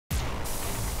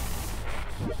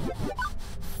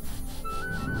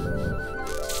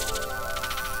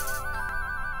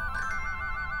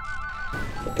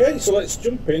Okay, so let's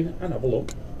jump in and have a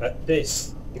look at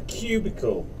this, the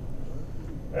Cubicle.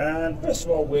 And first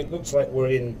of all, it looks like we're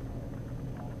in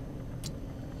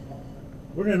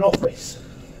an office,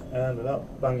 and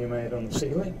without banging my head on the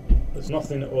ceiling, there's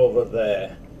nothing over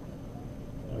there.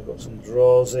 We've got some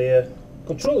drawers here.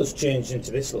 Controller's changed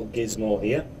into this little gizmo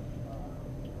here.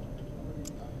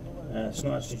 It's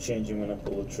not actually changing when I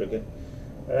pull the trigger.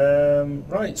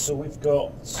 Right, so we've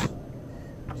got,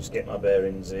 just get my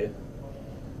bearings here.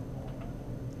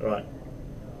 Right,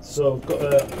 so we've got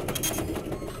a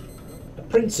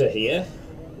printer here.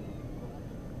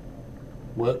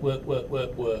 Work.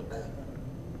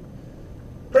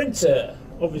 Printer!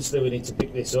 Obviously we need to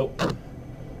pick this up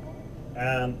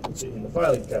and put it in the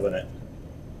filing cabinet.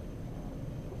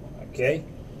 Okay.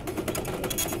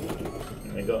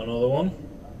 And we got another one.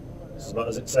 This is about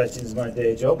as exciting as my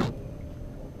day job.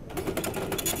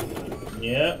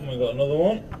 Yeah, and we got another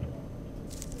one.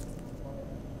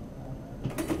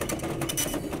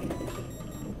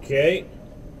 Okay.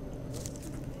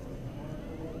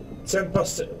 10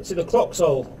 past. See, the clock's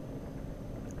all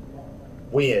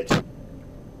weird. So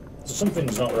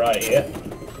something's not right here.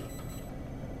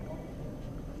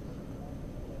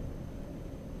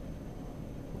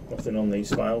 Nothing on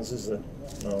these files, is there?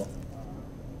 No.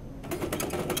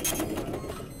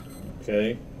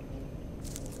 Okay.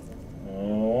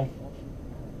 Oh.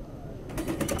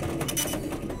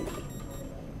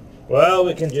 Well,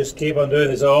 we can just keep on doing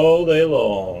this all day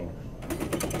long.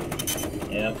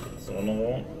 Yeah, so another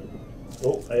one.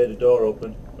 Oh, I heard a door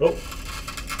open. Oh,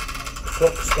 the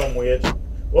clock's gone weird.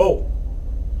 Whoa!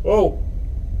 Whoa!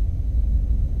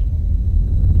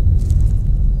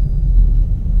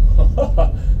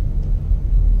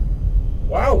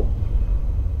 Wow!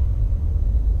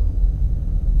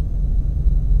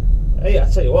 Hey, I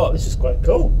tell you what, this is quite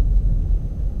cool.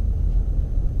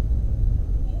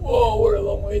 Whoa, we're a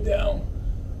long way down.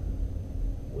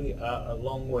 We are a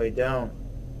long way down.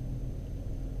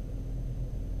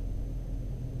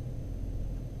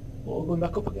 Well, we're going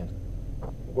back up again.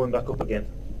 We're going back up again.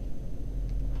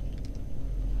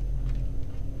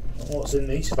 What's in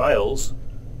these files?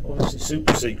 Obviously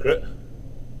super secret.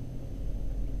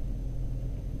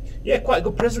 Yeah, quite a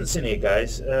good presence in here,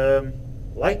 guys.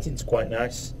 Lighting's quite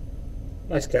nice.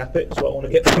 Nice carpet, that's what I want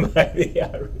to get from my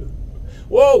VR room.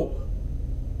 Whoa!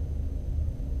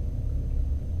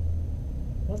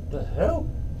 What the hell?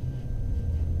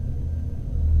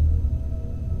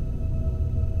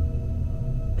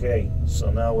 Okay,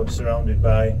 so now we're surrounded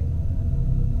by...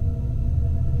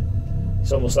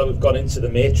 It's almost like we've gone into the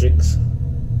Matrix.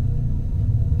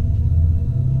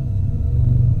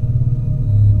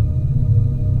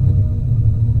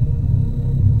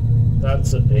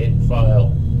 That's a big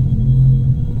file.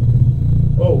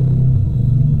 Whoa.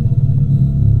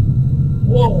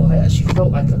 Whoa, I actually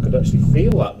felt like I could actually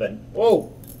feel that then.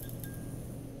 Whoa.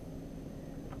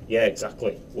 Yeah,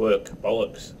 exactly. Work.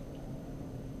 Bollocks.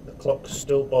 The clock's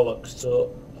still bollocks,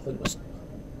 so I think we're...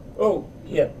 Oh,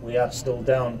 yeah, we are still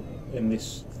down in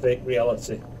this fake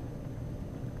reality.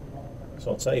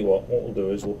 So I'll tell you what we'll do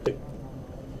is we'll pick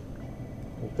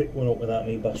one up without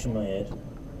me bashing my head.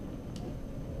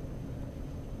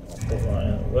 I'll put that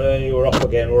out. Hey, we're off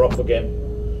again, we're off again.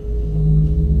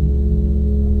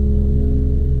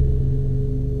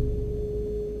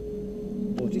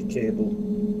 Bloody cable.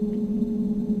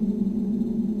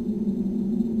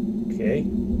 Okay,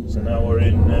 so now we're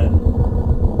in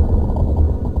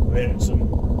some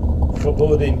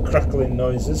foreboding crackling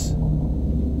noises.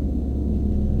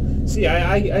 See,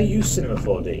 I use Cinema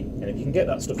 4D, and if you can get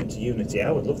that stuff into Unity,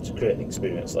 I would love to create an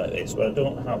experience like this, but I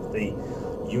don't have the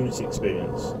Unity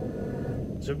experience.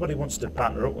 So everybody wants to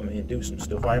partner up with me and do some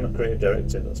stuff. I am a creative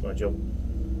director, that's my job.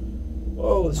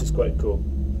 Whoa, this is quite cool.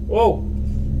 Whoa!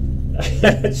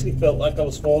 I actually felt like I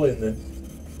was falling then.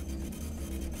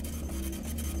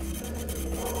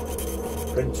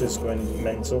 Printer's going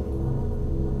mental.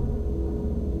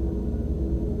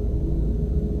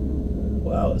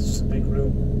 Wow, this is a big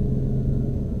room.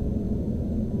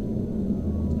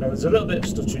 Now there's a little bit of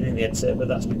stuttering in the headset, but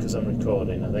that's because I'm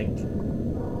recording, I think.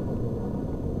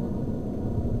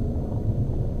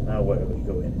 Now where are we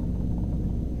going?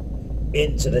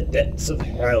 Into the depths of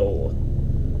hell.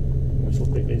 Which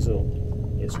will pick this up.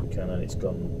 Yes, we can, and it's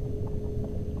gone.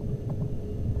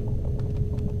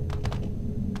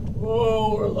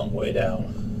 Whoa, we're a long way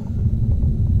down.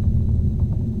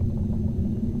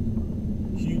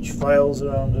 Huge files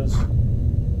around us.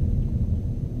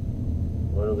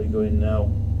 Where are we going now?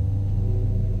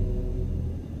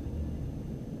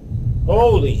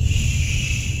 Holy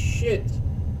sh! shit.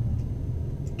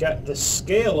 Get the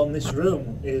scale on this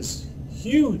room is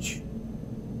huge.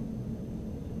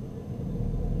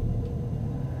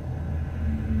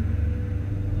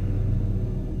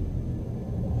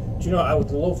 Do you know, I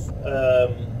would love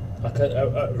like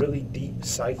a really deep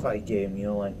sci-fi game, you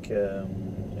know, like,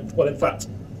 well, in fact,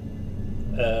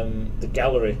 The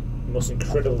Gallery, the most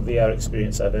incredible VR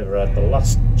experience I've ever had. The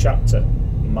last chapter,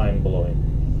 mind-blowing.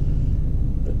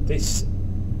 But this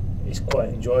is quite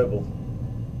enjoyable.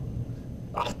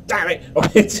 Oh, damn it! I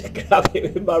wanted to grab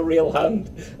it with my real hand.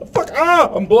 Fuck!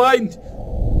 Ah! I'm blind!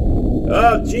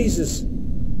 Oh, Jesus!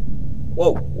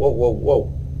 Whoa, whoa, whoa, whoa.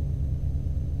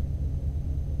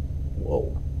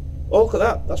 Whoa. Oh, look at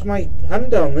that. That's my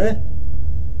hand down there.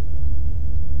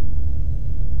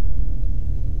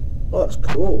 Oh, that's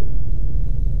cool.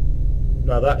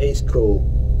 Now that is cool.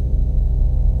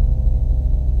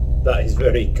 That is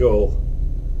very cool.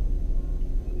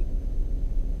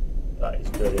 That is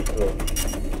very cool.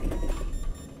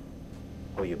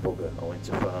 Oh, you bugger. I went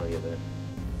too far here then.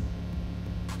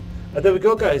 And there we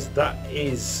go, guys. That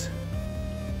is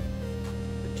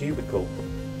the Cubicle.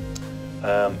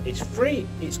 It's free.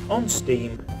 It's on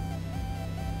Steam.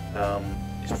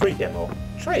 It's a free demo.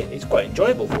 Try it. It's quite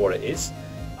enjoyable for what it is.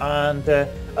 And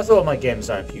as all my games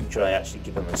are in future, I actually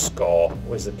give them a score.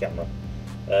 Where's the camera?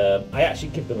 I actually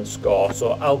give them a score.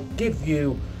 So I'll give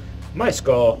you my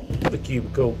score for the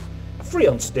Cubicle. Free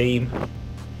on Steam.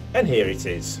 And here it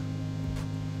is.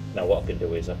 Now what I can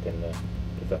do is I can,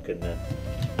 if I can,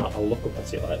 I'll look up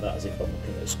at it like that as if I'm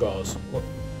looking at scores. Look,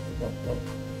 look, look.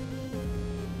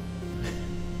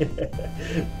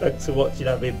 Thanks for watching.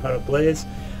 I've been ParaPlays.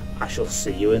 I shall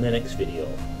see you in the next video.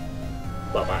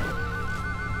 Bye bye.